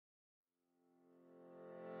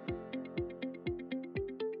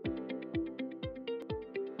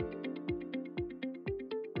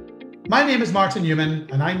My name is Martin Newman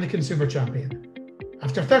and I'm the Consumer Champion.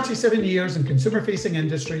 After 37 years in consumer-facing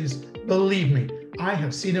industries, believe me, I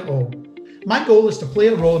have seen it all. My goal is to play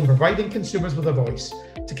a role in providing consumers with a voice,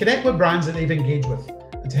 to connect with brands that they've engaged with,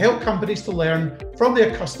 and to help companies to learn from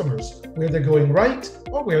their customers where they're going right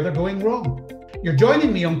or where they're going wrong. You're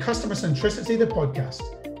joining me on Customer Centricity, the podcast.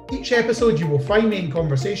 Each episode you will find me in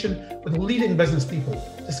conversation with leading business people,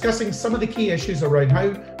 discussing some of the key issues around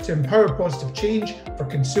how to empower positive change for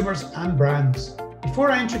consumers and brands.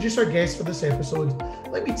 Before I introduce our guest for this episode,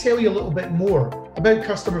 let me tell you a little bit more about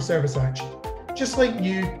customer service action. Just like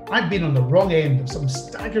you, I've been on the wrong end of some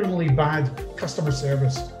staggeringly bad customer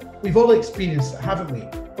service. We've all experienced it, haven't we?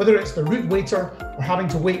 Whether it's the rude waiter or having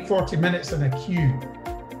to wait 40 minutes in a queue.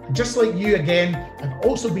 And just like you again, I've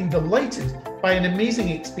also been delighted by an amazing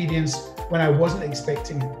experience when I wasn't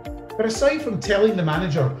expecting it. But aside from telling the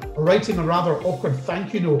manager or writing a rather awkward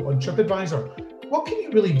thank you note on TripAdvisor, what can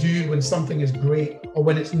you really do when something is great or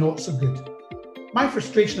when it's not so good? My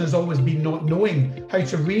frustration has always been not knowing how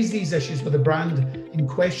to raise these issues with the brand in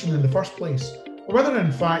question in the first place, or whether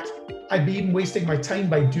in fact I'd be even wasting my time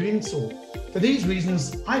by doing so. For these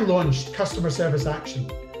reasons, I launched Customer Service Action,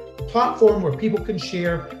 a platform where people can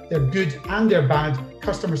share their good and their bad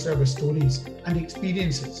customer service stories and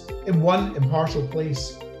experiences in one impartial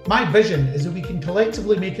place. My vision is that we can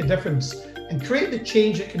collectively make a difference and create the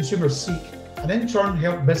change that consumers seek, and in turn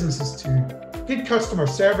help businesses too. Good customer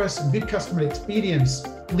service and good customer experience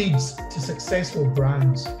leads to successful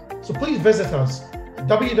brands. So please visit us at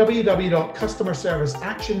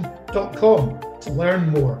www.customerserviceaction.com to learn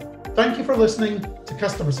more. Thank you for listening to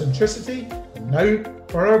Customer Centricity. And now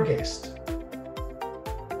for our guest.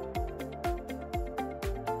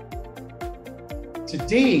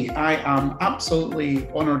 Today, I am absolutely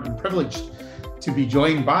honoured and privileged to be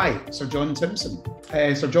joined by Sir John Timpson.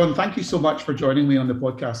 Sir John, thank you so much for joining me on the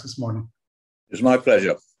podcast this morning. It's my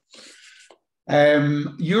pleasure.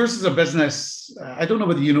 Yours is a business, I don't know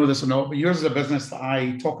whether you know this or not, but yours is a business that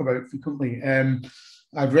I talk about frequently.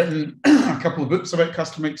 I've written a couple of books about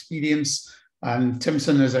customer experience, and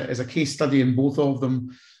Timpson is a case study in both of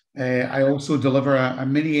them. I also deliver a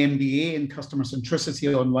mini MBA in customer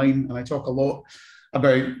centricity online, and I talk a lot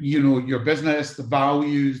about your business, the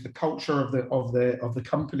values, the culture of the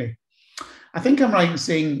company. I think I'm right in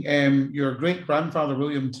saying your great grandfather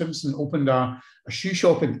William Timpson opened a shoe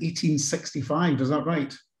shop in 1865. Is that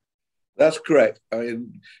right? That's correct. I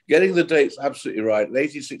mean, getting the dates absolutely right. In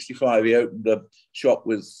 1865, he opened a shop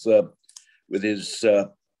with his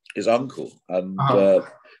uncle, and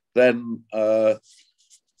then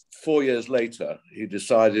 4 years later, he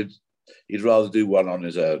decided he'd rather do one on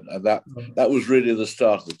his own, and that was really the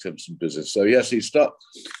start of the Timpson business. So yes, he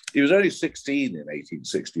was only 16 in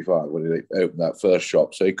 1865 when he opened that first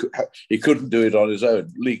shop, so he couldn't do it on his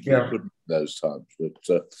own legally. He couldn't in those times, but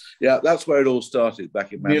that's where it all started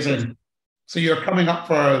back in Manchester. Amazing. So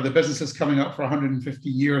the business is coming up for 150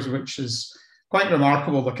 years, which is quite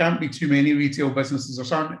remarkable. There can't be too many retail businesses, or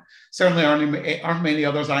certainly aren't many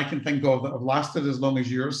others I can think of that have lasted as long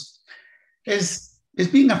as yours. Is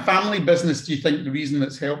being a family business, do you think, the reason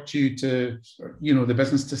that's helped you to, the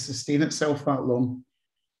business to sustain itself that long?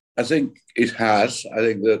 I think it has. I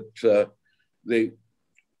think that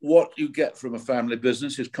what you get from a family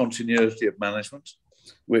business is continuity of management,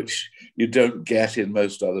 which you don't get in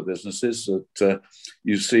most other businesses. That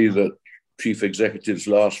you see that chief executives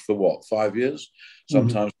last for 5 years,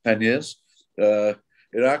 sometimes 10 years.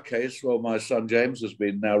 In our case, my son James has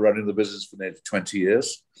been now running the business for nearly 20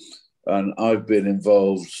 years. And I've been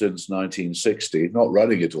involved since 1960, not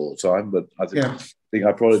running it all the time, but I think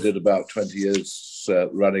I probably did about 20 years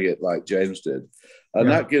running it like James did. And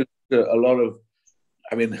that gives a lot of,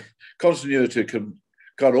 continuity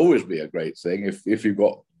can't always be a great thing if you've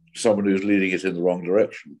got someone who's leading it in the wrong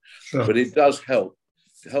direction. Sure. But it does help.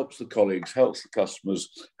 It helps the colleagues, helps the customers,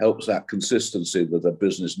 helps that consistency that the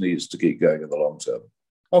business needs to keep going in the long term.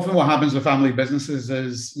 Often what happens with family businesses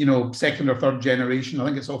is, second or third generation. I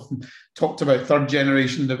think it's often talked about third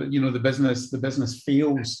generation, the business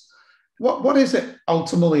fails. What is it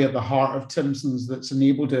ultimately at the heart of Timpson's that's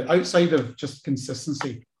enabled it, outside of just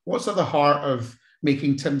consistency? What's at the heart of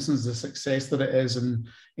making Timpson's the success that it is and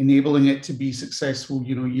enabling it to be successful,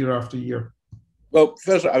 year after year? Well,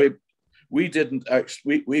 first, we didn't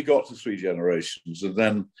actually, we got to 3 generations, and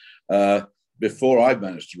then before I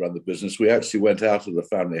managed to run the business, we actually went out of the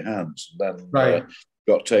family hands, and then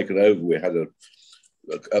got taken over. We had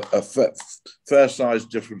a fair-sized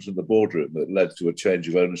difference in the boardroom that led to a change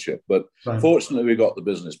of ownership. But fortunately, we got the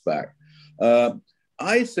business back.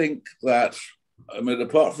 I think that,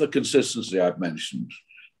 apart from the consistency I've mentioned,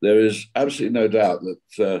 there is absolutely no doubt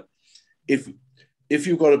that if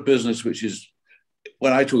you've got a business which is,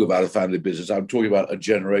 when I talk about a family business, I'm talking about a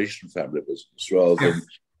generation family business rather than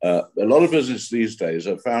a lot of businesses these days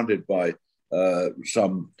are founded by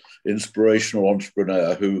some inspirational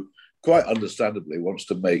entrepreneur who quite understandably wants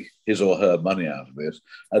to make his or her money out of it,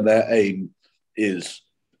 and their aim is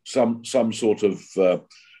some sort of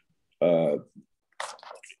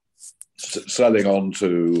selling on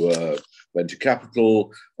to venture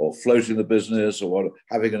capital or floating the business or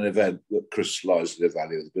having an event that crystallizes the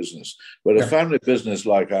value of the business. But a family business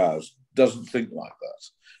like ours doesn't think like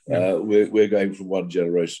that. We're going from one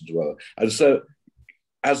generation to another. And so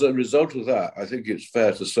as a result of that, I think it's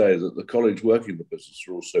fair to say that the colleagues working in the business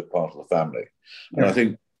are also part of the family. And I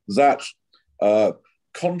think that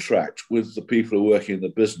contract with the people who are working in the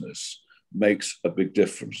business makes a big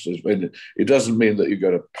difference. It doesn't mean that you're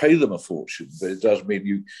going to pay them a fortune, but it does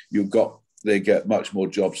mean they get much more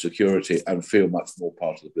job security and feel much more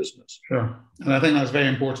part of the business. Sure. And I think that's very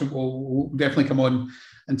important. We'll definitely come on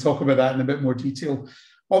and talk about that in a bit more detail.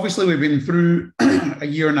 Obviously, we've been through a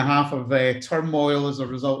year and a half of turmoil as a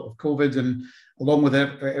result of COVID, and along with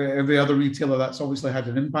every other retailer, that's obviously had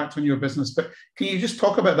an impact on your business. But can you just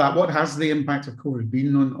talk about that? What has the impact of COVID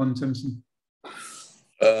been on Timpson?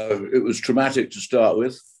 It was traumatic to start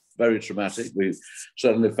with, very traumatic. We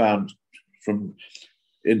suddenly found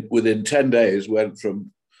within 10 days, went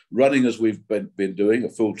from running as we've been doing, a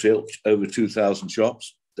full tilt, over 2,000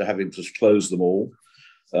 shops, to having to close them all.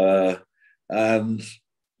 And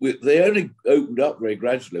they only opened up very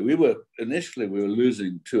gradually. Initially we were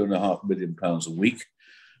losing £2.5 million a week.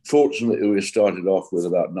 Fortunately, we started off with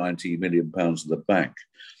about £90 million in the bank.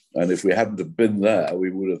 And if we hadn't have been there, we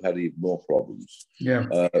would have had even more problems. Yeah.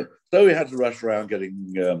 So we had to rush around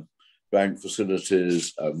getting bank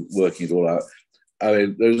facilities and working it all out. I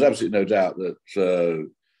mean, there's absolutely no doubt that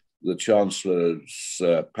the Chancellor's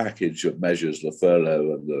package of measures, the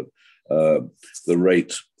furlough and the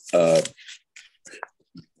rate,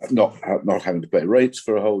 not having to pay rates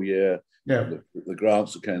for a whole year, the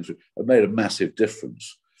grants that came through, have made a massive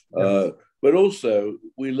difference. But also,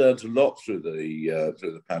 we learned a lot through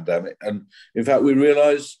the pandemic. And in fact, we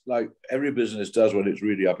realized, like every business does when it's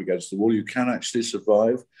really up against the wall, you can actually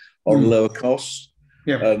survive on lower costs.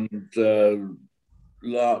 And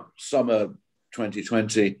summer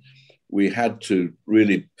 2020, we had to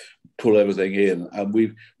really pull everything in. And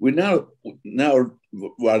we now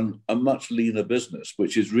run a much leaner business,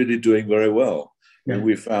 which is really doing very well. And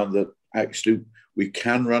we found that actually we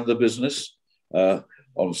can run the business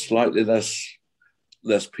on slightly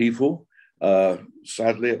less people.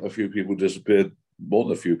 Sadly, a few people disappeared, more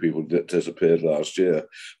than a few people disappeared last year.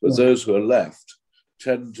 But those who are left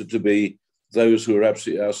tended to be those who are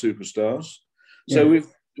absolutely our superstars. So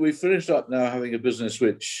we've finished up now having a business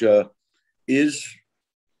which is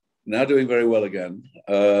now doing very well again,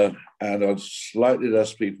 and on slightly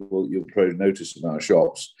less people you'll probably notice in our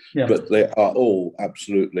shops, but they are all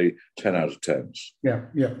absolutely 10 out of 10s.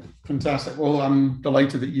 Yeah, fantastic. Well, I'm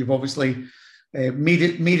delighted that you've obviously made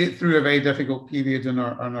it through a very difficult period and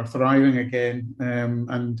are thriving again,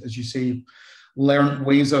 and as you say, learned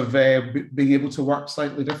ways of being able to work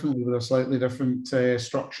slightly differently with a slightly different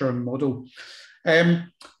structure and model.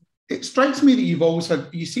 It strikes me that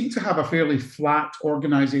you seem to have a fairly flat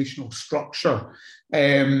organizational structure,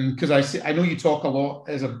 because I know you talk a lot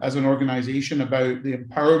as an organization about the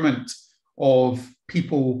empowerment of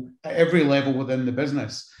people at every level within the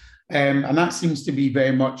business. And that seems to be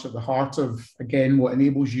very much at the heart of, again, what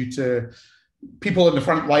enables you to, people in the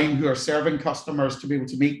front line who are serving customers to be able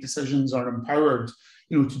to make decisions are empowered,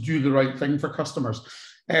 to do the right thing for customers.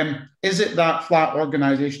 Is it that flat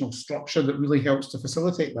organizational structure that really helps to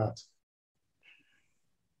facilitate that?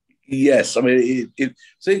 Yes, I mean,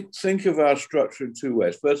 think of our structure in two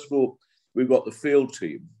ways. First of all, we've got the field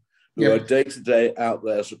team who are day to day out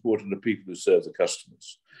there supporting the people who serve the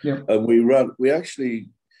customers. And we actually,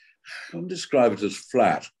 I don't describe it as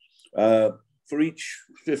flat. For each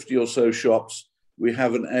 50 or so shops, we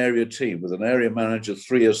have an area team with an area manager,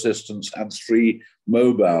 3 assistants, and 3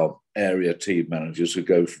 mobile area team managers who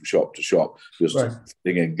go from shop to shop, just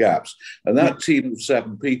filling in gaps. And that team of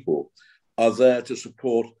 7 people are there to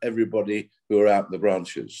support everybody who are out in the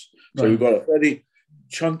branches. So we've got a very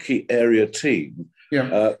chunky area team,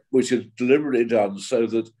 which is deliberately done so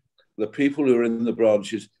that the people who are in the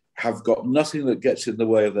branches have got nothing that gets in the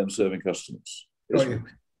way of them serving customers.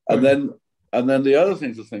 And then the other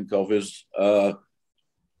thing to think of is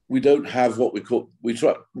we don't have what we call, we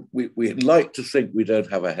like to think we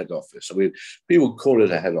don't have a head office. I mean, people call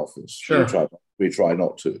it a head office. We try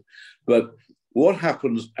not to. But what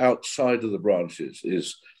happens outside of the branches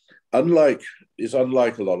is unlike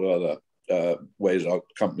a lot of other ways our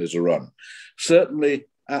companies are run. Certainly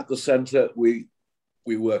at the centre, we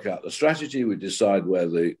work out the strategy, we decide where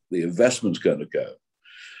the investment's going to go.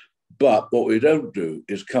 But what we don't do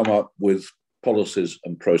is come up with policies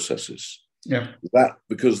and processes. Yeah.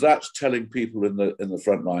 Because that's telling people in the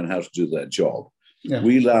front line how to do their job. Yeah.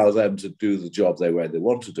 We allow them to do the job the way they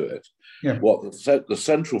want to do it. Yeah. What the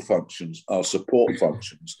central functions are support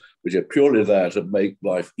functions, which are purely there to make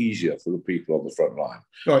life easier for the people on the front line.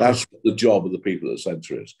 Right. That's the job of the people at the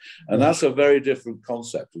centre is. And that's a very different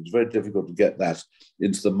concept. It's very difficult to get that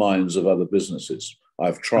into the minds of other businesses.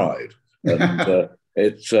 I've tried. And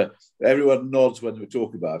it's everyone nods when we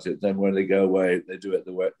talk about it. Then when they go away, they do it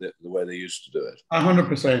the way they used to do it.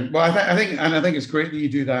 100%. Well, I think it's great that you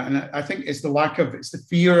do that, and I think it's the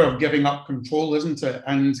fear of giving up control, isn't it?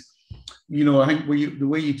 And I think the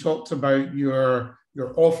way you talked about your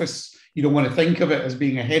office, you don't want to think of it as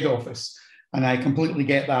being a head office, and I completely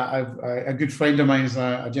get that. A good friend of mine is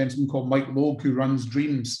a gentleman called Mike Logue who runs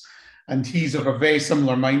Dreams, and he's of a very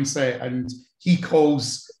similar mindset, and he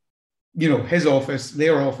calls his office,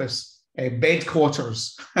 their office, bed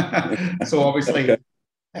quarters. So obviously,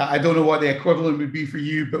 I don't know what the equivalent would be for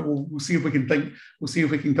you, but we'll see if we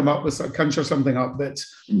can come up with conjure something up. But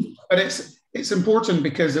it's important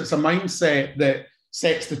because it's a mindset that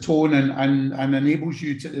sets the tone and enables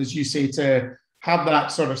you to, as you say, to have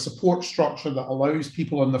that sort of support structure that allows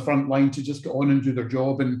people on the front line to just get on and do their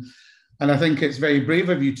job. And I think it's very brave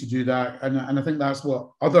of you to do that. And I think that's what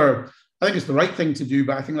I think it's the right thing to do,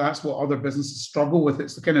 but I think that's what other businesses struggle with.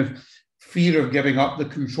 It's the kind of fear of giving up the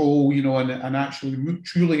control, and actually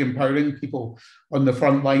truly empowering people on the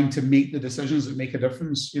front line to make the decisions that make a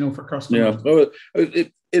difference, for customers.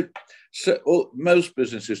 Yeah, most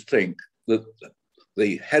businesses think that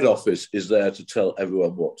the head office is there to tell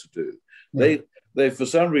everyone what to do. Yeah. They for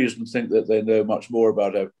some reason think that they know much more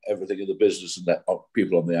about everything in the business than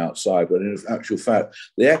people on the outside, but in actual fact,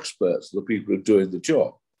 the experts are the people who are doing the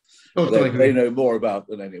job. They know more about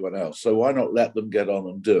than anyone else. So why not let them get on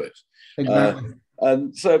and do it? Exactly.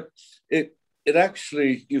 And so it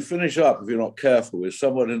actually, you finish up, if you're not careful, with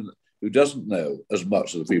someone who doesn't know as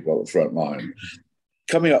much as the people on the front line,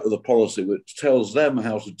 coming up with a policy which tells them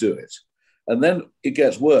how to do it. And then it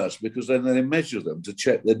gets worse because then they measure them to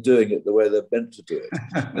check they're doing it the way they're meant to do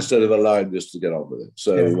it instead of allowing this to get on with it.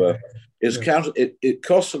 So it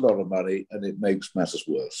costs a lot of money and it makes matters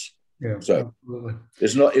worse. Yeah, so absolutely.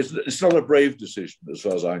 It's not a brave decision as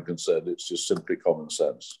far as I'm concerned. It's just simply common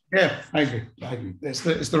sense. Yeah, I agree. It's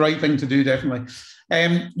the right thing to do, definitely.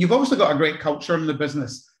 You've also got a great culture in the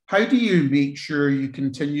business. How do you make sure you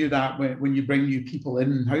continue that when you bring new people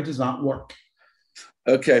in? How does that work?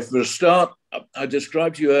 Okay, for a start, I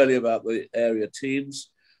described to you earlier about the area teams.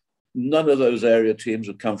 None of those area teams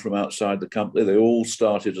have come from outside the company. They all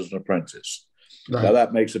started as an apprentice. Right. Now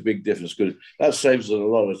that makes a big difference because that saves us a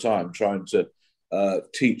lot of time trying to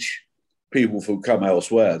teach people who come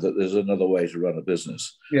elsewhere that there's another way to run a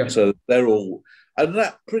business. Yeah. So they're all, and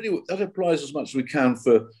that applies as much as we can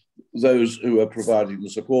for those who are providing the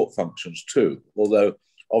support functions too. Although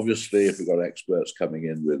obviously, if we've got experts coming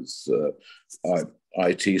in with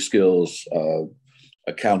IT skills,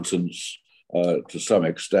 accountants, to some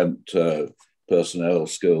extent personnel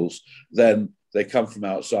skills, then they come from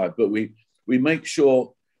outside. But we make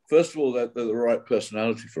sure, first of all, that they're the right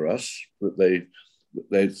personality for us, that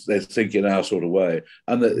they think in our sort of way,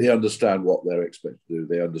 and that they understand what they're expected to do.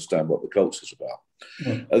 They understand what the culture's about.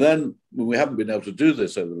 Mm. And then when we haven't been able to do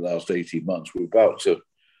this over the last 18 months, we're about to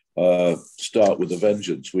start with a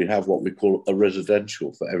vengeance. We have what we call a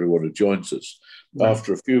residential for everyone who joins us. Right.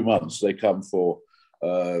 After a few months, they come for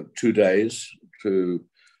 2 days to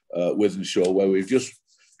Wythenshawe, where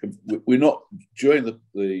we're not, during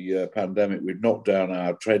the pandemic, we've knocked down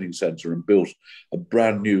our training centre and built a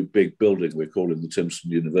brand new big building we're calling the Timpson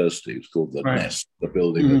University. It's called the Nest, the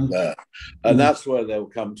building there. And that's where they'll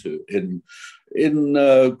come to in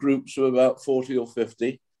groups of about 40 or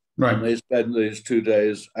 50. Right. And they spend these 2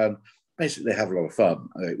 days and basically have a lot of fun.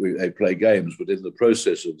 They play games, but in the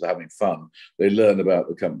process of having fun, they learn about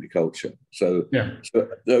the company culture. So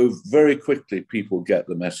very quickly people get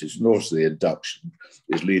the message, and also the induction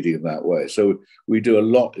is leading in that way. So we do a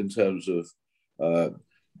lot in terms of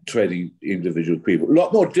training individual people. A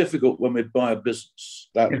lot more difficult when we buy a business.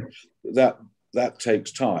 That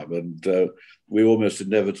takes time, and we almost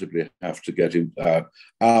inevitably have to get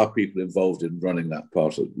our people involved in running that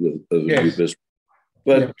part of the new business.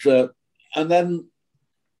 But and then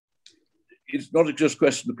it's not just a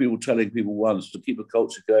question of people telling people once. To keep a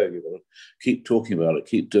culture going, you've got to keep talking about it,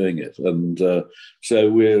 keep doing it. And so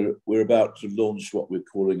we're about to launch what we're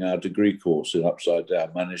calling our degree course in Upside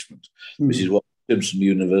Down Management, which is what Timpson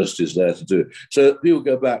University is there to do. So people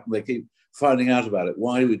go back and they keep finding out about it.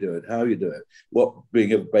 Why do we do it? How you do it? What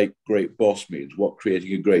being a great boss means? What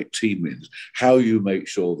creating a great team means? How you make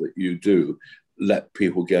sure that you do let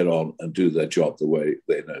people get on and do their job the way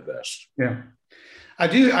they know best. Yeah. I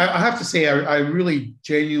do. I have to say, I really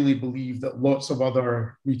genuinely believe that lots of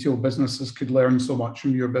other retail businesses could learn so much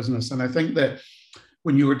from your business. And I think that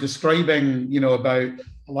when you were describing, about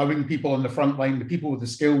allowing people on the front line, the people with the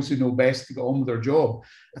skills who know best to get on with their job,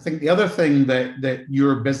 I think the other thing that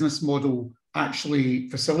your business model actually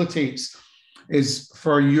facilitates is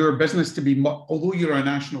for your business to be, although you're a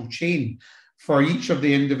national chain, for each of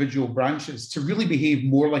the individual branches to really behave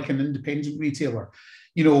more like an independent retailer.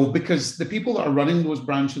 Because the people that are running those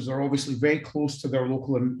branches are obviously very close to their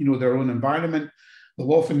local and, their own environment.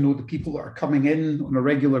 They'll often know the people that are coming in on a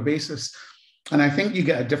regular basis. And I think you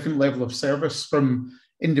get a different level of service from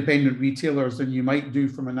independent retailers than you might do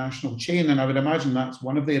from a national chain. And I would imagine that's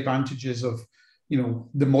one of the advantages of,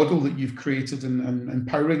 the model that you've created and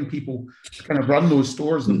empowering people to kind of run those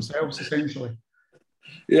stores themselves, essentially.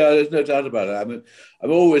 Yeah, there's no doubt about it. I mean,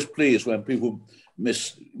 I'm always pleased when people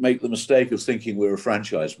make the mistake of thinking we're a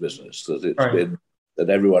franchise business, that it's been that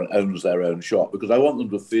everyone owns their own shop, because I want them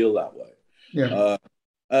to feel that way. Yeah.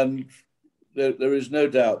 And there is no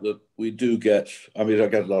doubt that we do get, I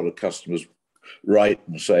get a lot of customers write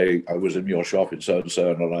and say, I was in your shop in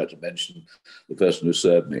so-and-so, and I'd like to mention the person who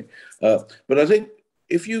served me. But I think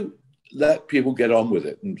if you let people get on with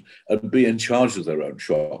it and be in charge of their own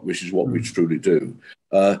shop, which is what we truly do,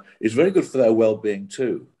 it's very good for their well-being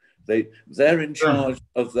too. They're in charge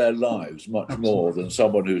of their lives much more than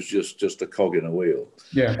someone who's just a cog in a wheel.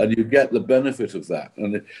 Yeah. And you get the benefit of that.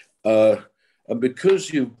 And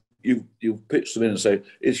because you pitch them in and say,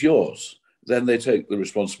 it's yours, then they take the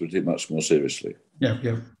responsibility much more seriously. Yeah,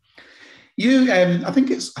 yeah. You, I think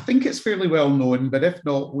it's fairly well known, but if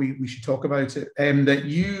not, we should talk about it. That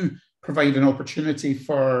you provide an opportunity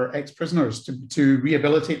for ex-prisoners to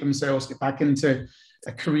rehabilitate themselves, get back into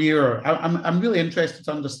a career. I'm really interested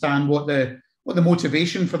to understand what the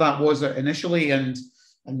motivation for that was initially, and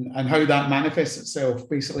how that manifests itself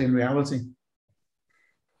basically in reality.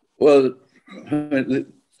 Well,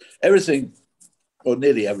 everything, or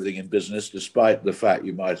nearly everything in business, despite the fact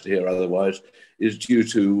you might hear otherwise, is due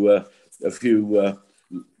to a few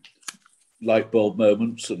light bulb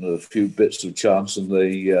moments and a few bits of chance, and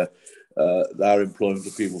our employment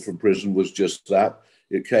of people from prison was just that.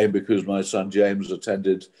 It came because my son James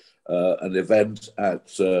attended an event at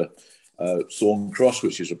Thorn Cross,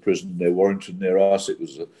 which is a prison near Warrington, near us. It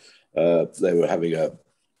was they were having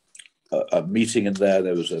a meeting in there.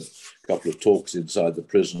 There was a couple of talks inside the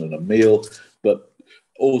prison and a meal, but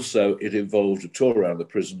also it involved a tour around the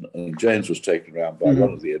prison, and James was taken around by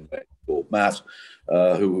one of the inmates called Matt,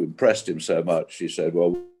 who impressed him so much. He said,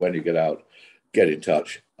 well, when you get out, get in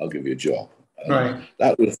touch, I'll give you a job. Right.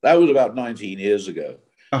 That was about 19 years ago.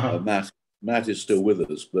 Matt is still with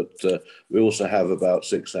us, but we also have about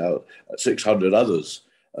 600 others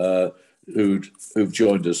who've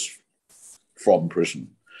joined us from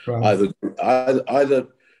prison. Right. Either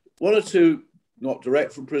one or two, not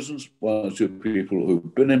direct from prisons, one or two people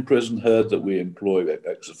who've been in prison heard that we employ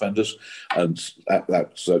ex-offenders, and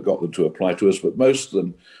that's got them to apply to us. But most of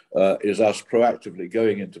them is us proactively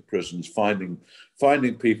going into prisons, finding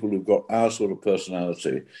people who've got our sort of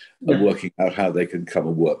personality and working out how they can come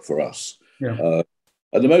and work for us. Yeah.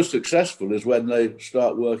 And the most successful is when they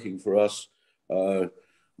start working for us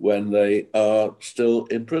when they are still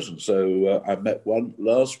in prison. So I met one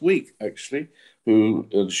last week, actually,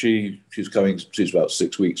 she's about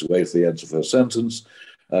 6 weeks away from the end of her sentence,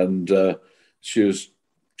 and she'd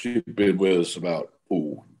been with us about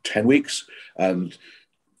 10 weeks, and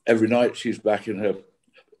every night she's back in her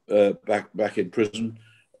back in prison,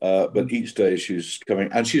 but each day she's coming,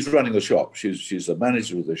 and she's running the shop. She's the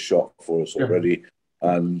manager of the shop for us already,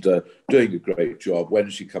 and doing a great job. When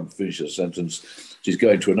she finishes her sentence, she's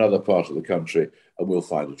going to another part of the country, and we'll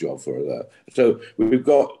find a job for her there. So we've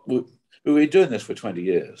been doing this for 20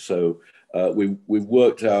 years, so we've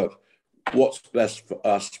worked out what's best for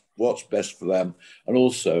us, what's best for them, and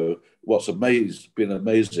also what's been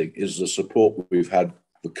amazing is the support we've had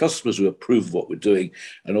for customers who approve what we're doing,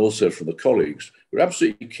 and also from the colleagues. We're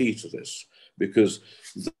absolutely key to this, because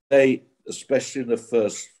they, especially in the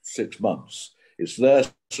first 6 months, it's their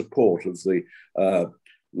support of the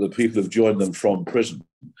people who've joined them from prison,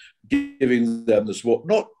 giving them the support,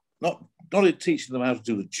 not not in teaching them how to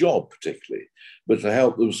do the job particularly, but to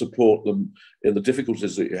help them, support them in the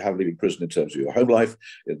difficulties that you have leaving prison in terms of your home life,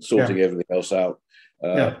 in sorting everything else out.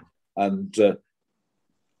 And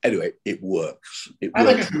anyway, it works. I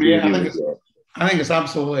think it's amazing. I think it's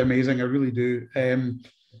absolutely amazing. I really do.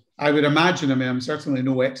 I would imagine, I mean, I'm certainly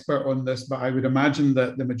no expert on this, but I would imagine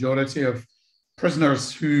that the majority of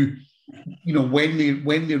prisoners who, you know, when they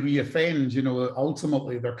reoffend, you know,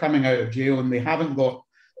 ultimately they're coming out of jail and they haven't got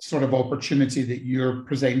sort of opportunity that you're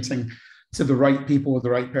presenting to the right people with the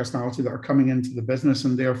right personality that are coming into the business,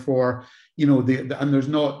 and therefore, you know, and there's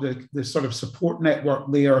not the sort of support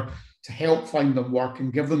network there to help find them work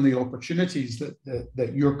and give them the opportunities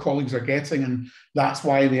that your colleagues are getting, and that's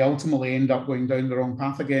why they ultimately end up going down the wrong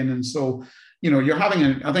path again. And so, you know, you're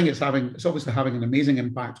having I think it's obviously having an amazing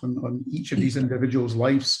impact on each of these individuals'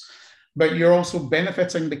 lives. But you're also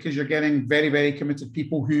benefiting because you're getting very, very committed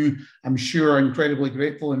people who I'm sure are incredibly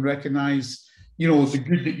grateful and recognize, you know, the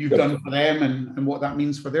good that you've done for them and what that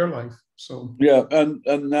means for their life. So yeah, and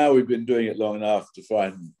now we've been doing it long enough to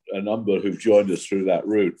find a number who've joined us through that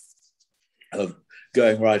route of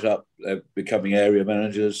going right up, becoming area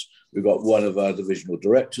managers. We've got one of our divisional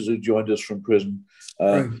directors who joined us from prison.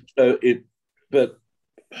 But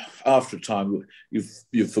after a time,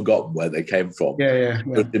 you've forgotten where they came from.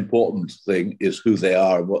 The important thing is who they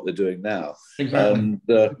are and what they're doing now. Exactly. And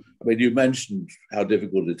I mean, you mentioned how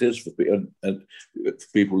difficult it is for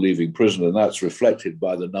people leaving prison, and that's reflected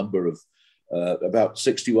by the number of about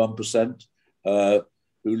 61% who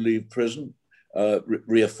leave prison,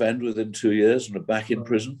 reoffend within 2 years and are back in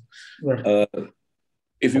prison. Right.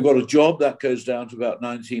 If you've got a job, that goes down to about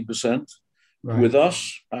 19%. Right. With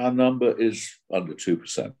us, our number is under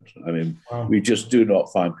 2%. I mean, we just do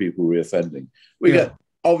not find people reoffending. You get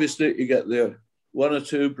the one or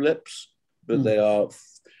two blips, but they are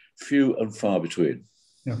few and far between.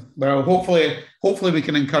 Yeah. Well, hopefully we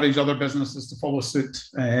can encourage other businesses to follow suit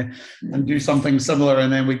and do something similar,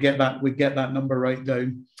 and then we get that number right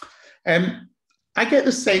down. I get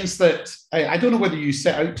the sense that I don't know whether you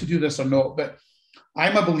set out to do this or not, but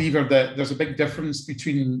I'm a believer that there's a big difference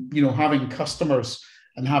between, you know, having customers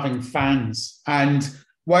and having fans. And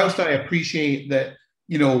whilst I appreciate that,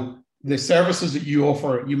 you know, the services that you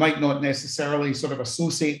offer, you might not necessarily sort of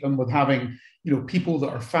associate them with having, you know, people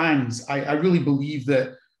that are fans. I really believe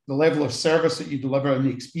that the level of service that you deliver and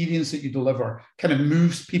the experience that you deliver kind of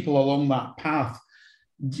moves people along that path.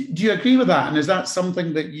 Do you agree with that? And is that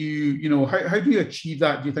something that you know, how do you achieve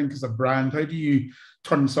that, do you think, as a brand? How do you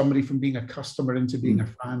turn somebody from being a customer into being a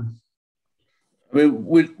fan? I mean,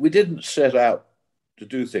 we didn't set out to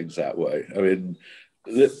do things that way. I mean,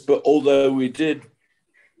 but although we did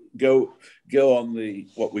go on the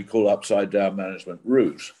what we call upside down management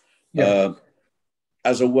route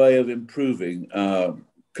as a way of improving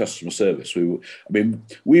customer service.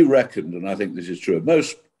 We reckoned, and I think this is true of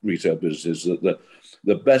most retail businesses, that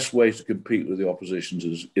the best way to compete with the opposition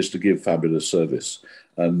is to give fabulous service.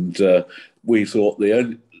 And we thought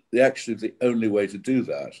the only way to do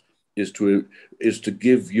that is to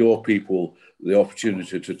give your people the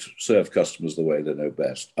opportunity to serve customers the way they know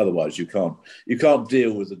best. Otherwise, you can't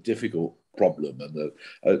deal with a difficult problem.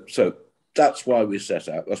 And so that's why we set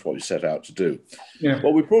out. That's what we set out to do. Yeah.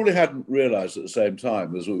 What we probably hadn't realised at the same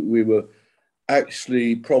time was we were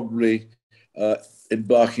actually probably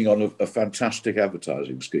embarking on a fantastic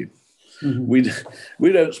advertising scheme. Mm-hmm.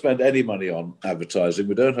 We don't spend any money on advertising.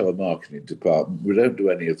 We don't have a marketing department. We don't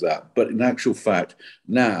do any of that. But in actual fact,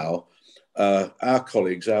 now our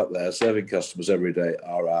colleagues out there serving customers every day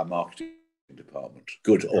are our marketing department,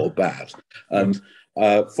 good or bad. And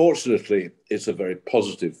fortunately, it's a very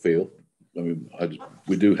positive field. I mean,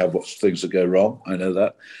 we do have things that go wrong. I know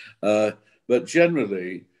that. But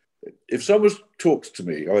generally, if someone talks to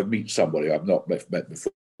me, or I meet somebody I've not met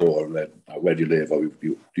before, and then where do you live? Or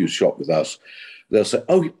you shop with us? They'll say,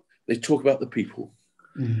 "Oh, they talk about the people."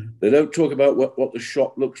 Mm-hmm. They don't talk about what the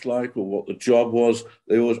shop looks like or what the job was.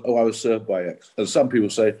 They always, "Oh, I was served by X." And some people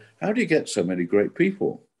say, "How do you get so many great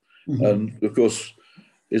people?" Mm-hmm. And of course,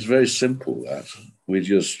 it's very simple. That we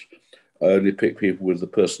just only pick people with the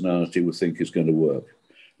personality we think is going to work.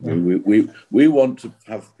 Yeah. We want to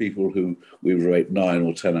have people who we rate 9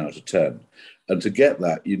 or 10 out of 10, and to get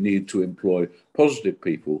that, you need to employ positive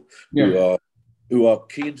people who are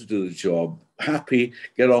keen to do the job, happy,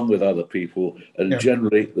 get on with other people, and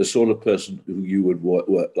generally the sort of person who you would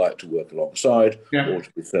like to work alongside or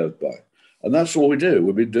to be served by. And that's all we do.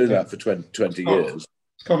 We've been doing that for 20 years.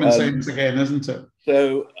 It's common sense again, isn't it?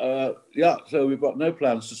 So, so we've got no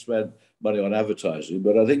plans to spend money on advertising,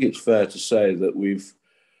 but I think it's fair to say that we've,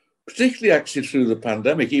 particularly actually through the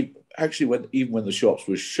pandemic, actually, even when the shops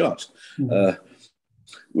were shut,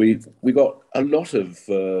 we got a lot of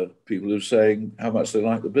people who were saying how much they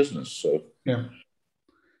like the business. So yeah,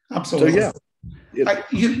 absolutely. So yeah.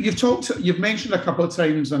 You've mentioned a couple of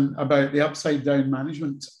times about the upside down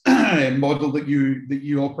management model that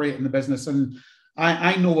you operate in the business, and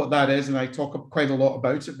I know what that is, and I talk quite a lot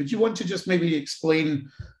about it. But do you want to just maybe explain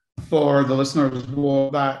for the listeners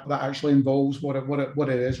what that actually involves, what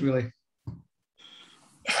it is really?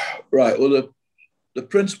 Right. Well, the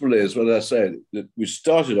principle is, what I said, that we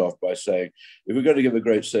started off by saying, if we're going to give a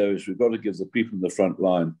great service, we've got to give the people in the front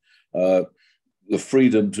line the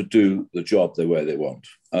freedom to do the job the way they want.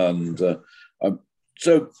 And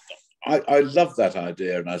so I love that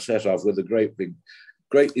idea, and I set off with a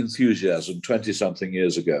great enthusiasm 20-something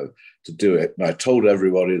years ago to do it. And I told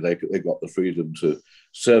everybody they got the freedom to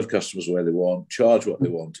serve customers the way they want, charge what they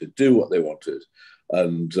wanted, do what they wanted.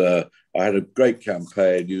 And I had a great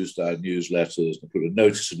campaign, used our newsletters, and put a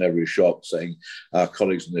notice in every shop saying our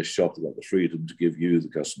colleagues in this shop have got the freedom to give you the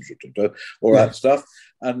customers return, all that stuff.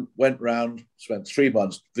 And went round, spent 3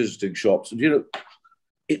 months visiting shops, and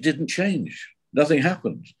it didn't change. Nothing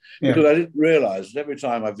happened because I didn't realise that every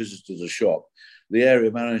time I visited a shop, the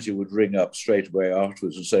area manager would ring up straight away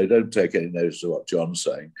afterwards and say, "Don't take any notice of what John's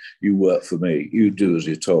saying. You work for me. You do as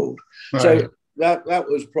you're told." Right. So that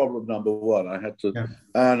was problem number one. I had to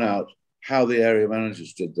iron out how the area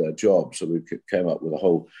managers did their job. So we came up with a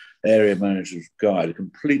whole area manager's guide,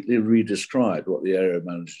 completely redescribed what the area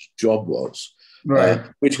manager's job was,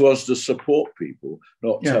 which was to support people,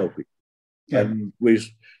 not tell people. And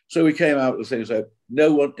we came out with things like,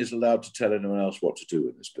 no one is allowed to tell anyone else what to do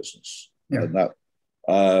in this business. And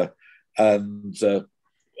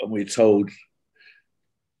we told,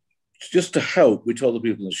 just to help, we told the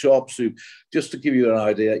people in the shops, just to give you an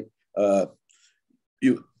idea,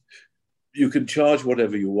 you can charge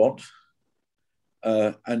whatever you want,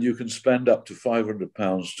 and you can spend up to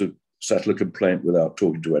 £500 to settle a complaint without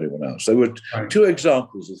talking to anyone else. There were two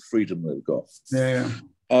examples of freedom they've got.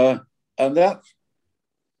 And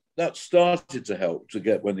that started to help to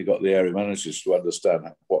get, when they got the area managers to understand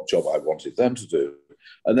what job I wanted them to do.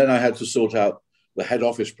 And then I had to sort out the head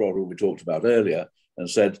office problem we talked about earlier, and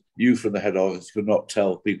said, you from the head office cannot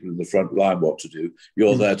tell people in the front line what to do.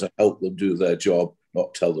 You're there to help them do their job,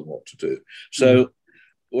 not tell them what to do. So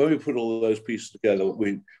when we put all of those pieces together,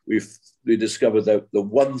 we discovered that the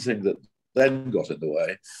one thing that then got in the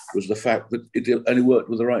way was the fact that it only worked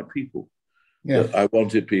with the right people. That I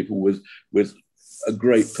wanted people with a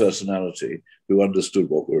great personality who understood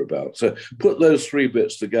what we're about. So put those three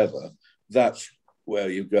bits together, that's where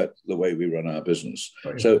you get the way we run our business.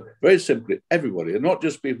 So very simply, everybody, and not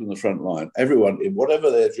just people in the front line, everyone, in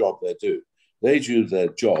whatever their job they do their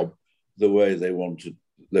job the way they want to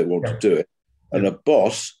do it. And a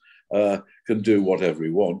boss can do whatever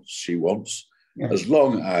she wants, as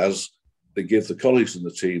long as they give the colleagues in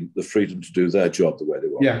the team the freedom to do their job the way they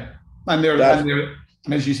want.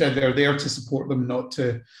 And as you said, they're there to support them, not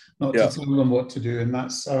to tell them what to do. And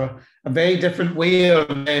that's a very different way of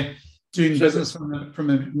doing business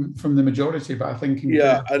from the majority. But I think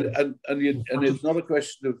and it's not a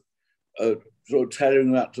question of sort of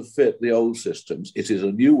tailoring that to fit the old systems. It is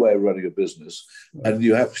a new way of running a business, and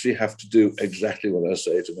you actually have to do exactly what I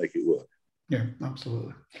say to make it work. Yeah,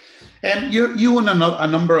 absolutely. You own a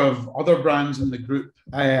number of other brands in the group.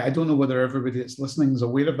 I don't know whether everybody that's listening is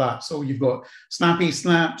aware of that. So you've got Snappy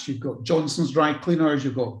Snaps, you've got Johnson's Dry Cleaners,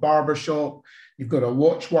 you've got Barbershop, you've got a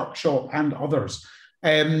watch workshop, and others.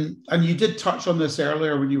 And you did touch on this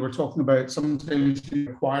earlier when you were talking about sometimes to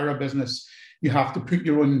acquire a business, you have to put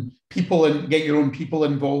your own people and get your own people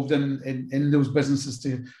involved in those businesses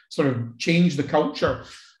to sort of change the culture.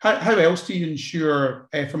 How else do you ensure,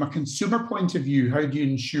 from a consumer point of view, how do you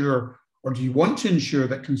ensure, or do you want to ensure,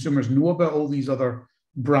 that consumers know about all these other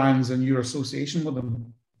brands and your association with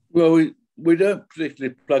them? Well, we don't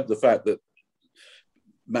particularly plug the fact that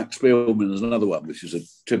Max Spielman is another one, which is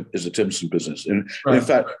a Timpson business. In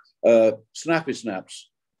fact, Snappy Snaps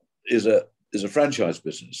is a franchise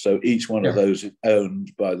business. So each one of those is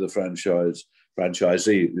owned by the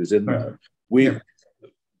franchisee who's in there.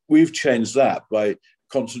 We've changed that by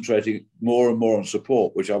concentrating more and more on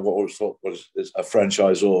support, which I've always thought was a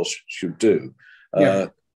franchisor should do.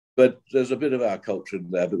 But there's a bit of our culture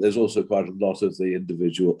in there, but there's also quite a lot of the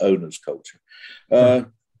individual owner's culture.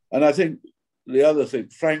 And I think the other thing,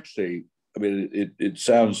 frankly, I mean, it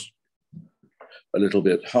sounds a little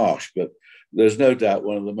bit harsh, but there's no doubt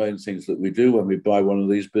one of the main things that we do when we buy one of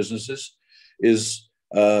these businesses is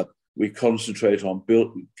we concentrate on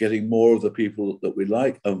getting more of the people that we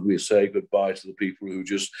like, and we say goodbye to the people who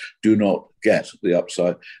just do not get the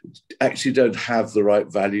upside, actually don't have the right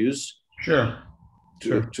values to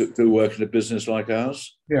work in a business like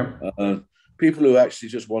ours. People who actually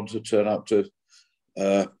just want to turn up to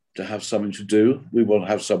have something to do. We want to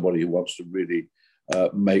have somebody who wants to really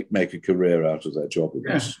make a career out of their job with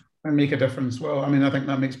us. And make a difference. Well, I mean, I think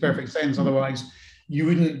that makes perfect sense. Otherwise, you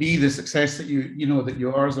wouldn't be the success that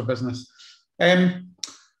you are as a business.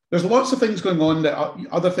 There's lots of things going on, that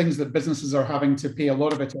other things that businesses are having to pay a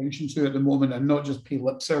lot of attention to at the moment, and not just pay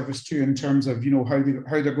lip service to, in terms of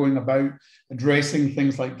how they're going about addressing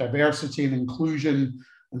things like diversity and inclusion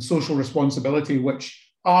and social responsibility,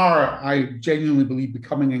 which are, I genuinely believe,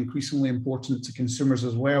 becoming increasingly important to consumers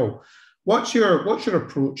as well. What's your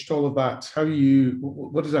approach to all of that?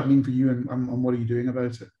 What does that mean for you, and what are you doing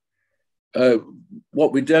about it?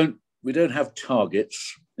 What we don't have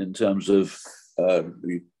targets in terms of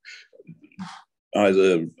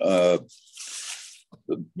either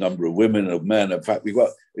the number of women or men. In fact,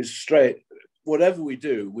 it's straight. Whatever we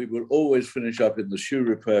do, we will always finish up in the shoe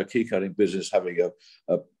repair, key cutting business having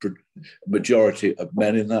a majority of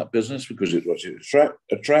men in that business, because it's what it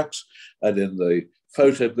attracts, and in the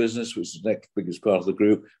photo business, which is the next biggest part of the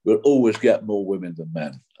group, we'll always get more women than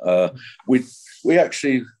men. We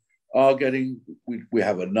actually are getting, we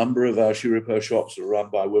have a number of our shoe repair shops that are run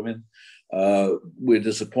by women. We're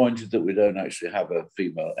disappointed that we don't actually have a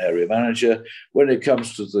female area manager. When it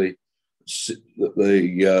comes to the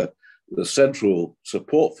central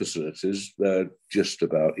support facilities, they're just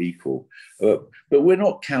about equal. But we're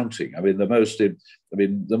not counting. I mean, the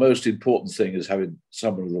most important thing is having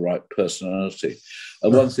someone with the right personality.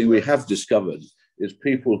 And one thing we have discovered is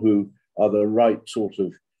people who are the right sort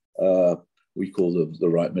of, we call them the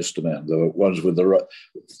right Mr. Men, the ones with the right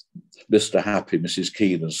Mr. Happy, Mrs.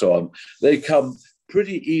 Keen, and so on. They come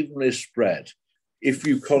pretty evenly spread. If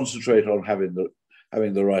you concentrate on having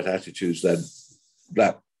the right attitudes, then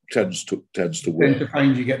that tends to work. Tend to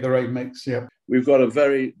find you get the right mix. Yeah, we've got a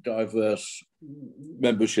very diverse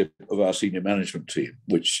membership of our senior management team,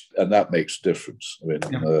 and that makes a difference. I mean,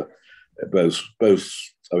 both.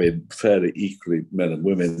 I mean, fairly equally men and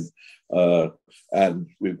women, and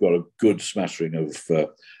we've got a good smattering of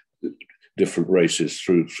different races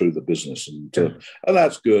through the business, and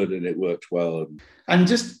that's good, and it worked well. And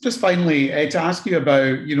just finally, to ask you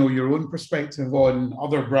about your own perspective on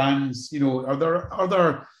other brands. Are there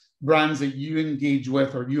other brands that you engage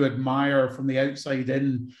with or you admire from the outside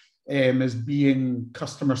in as being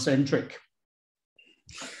customer centric?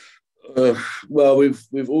 Well,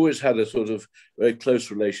 we've always had a sort of very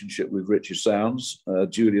close relationship with Richer Sounds.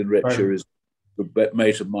 Julian Richer is a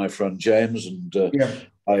mate of my friend James, and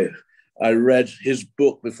I read his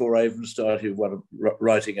book before I even started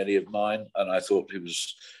writing any of mine, and I thought it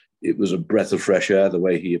was a breath of fresh air the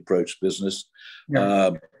way he approached business.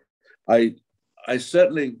 I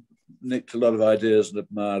certainly nicked a lot of ideas and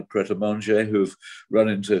admired Pret a Manger, who've run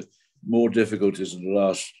into more difficulties in the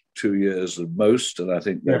last 2 years than most, and I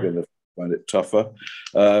think they're going to find it tougher.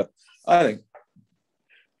 I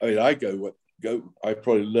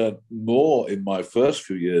probably learned more in my first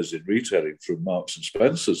few years in retailing from Marks and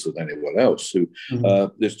Spencer's than anyone else.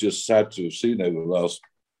 It's just sad to have seen over the last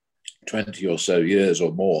 20 or so years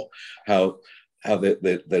or more how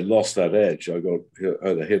they lost that edge. I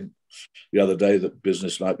heard a hint the other day that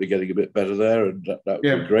business might be getting a bit better there, and that would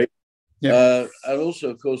be great. And also,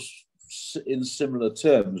 of course, in similar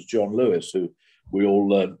terms, John Lewis, who we all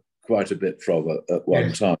learned quite a bit from at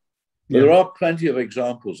one time. There are plenty of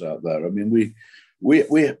examples out there. I mean, we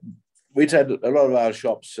tend, a lot of our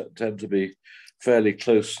shops tend to be fairly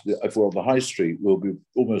close. If we're on the high street, we'll be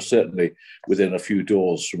almost certainly within a few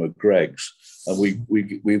doors from a Greggs, and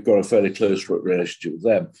we've got a fairly close relationship with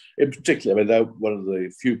them. In particular, I mean, they're one of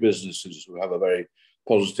the few businesses who have a very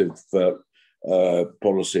positive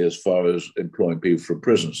policy as far as employing people from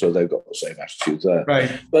prison, so they've got the same attitude there.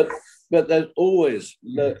 Right. But there's always,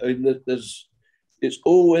 it's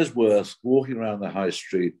always worth walking around the high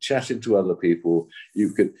street, chatting to other people.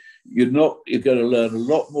 You're going to learn a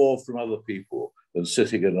lot more from other people than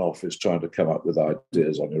sitting in an office trying to come up with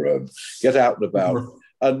ideas on your own. Get out and about.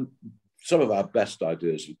 And some of our best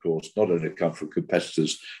ideas, of course, not only come from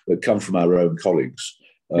competitors, but come from our own colleagues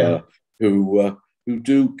who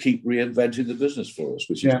do keep reinventing the business for us,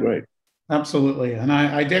 which is great. Absolutely. And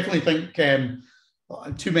I definitely think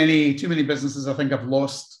too many businesses, I think, have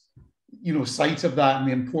lost sight of that and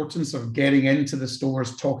the importance of getting into the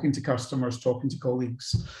stores, talking to customers, talking to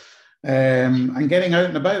colleagues, and getting out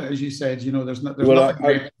and about, as you said. There's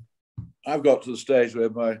nothing. I've got to the stage where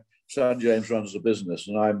my son James runs the business,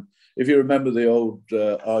 and if you remember the old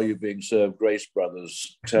Are You Being Served Grace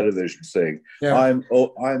Brothers television thing, Yeah. I'm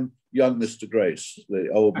young Mr. Grace, the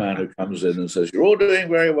old man who comes in and says, "You're all doing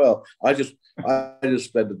very well." I just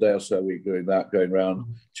spend a day or so a week doing that, going around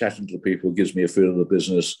chatting to the people, gives me a feel of the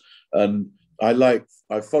business. And I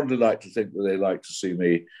fondly like to think that they like to see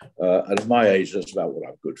me. And at my age, that's about what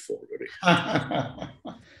I'm good for, really.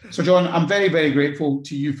 So, John, I'm very, very grateful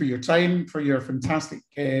to you for your time, for your fantastic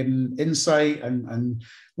insight and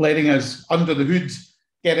letting us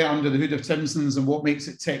get it under the hood of Timpson's and what makes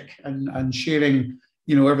it tick, and sharing,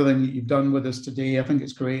 everything that you've done with us today. I think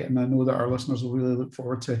it's great, and I know that our listeners will really look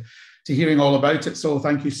forward to hearing all about it. So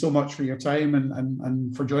thank you so much for your time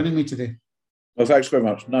and for joining me today. Well, thanks very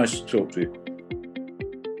much. Nice to talk to you.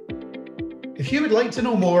 If you would like to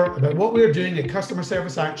know more about what we're doing at Customer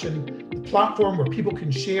Service Action, the platform where people can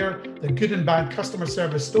share their good and bad customer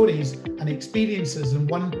service stories and experiences in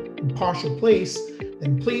one impartial place,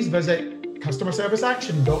 then please visit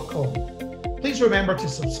customerserviceaction.com. Please remember to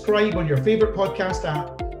subscribe on your favourite podcast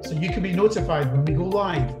app so you can be notified when we go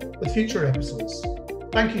live with future episodes.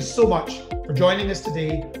 Thank you so much for joining us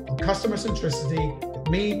today on Customer Centricity with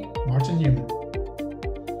me, Martin Newman.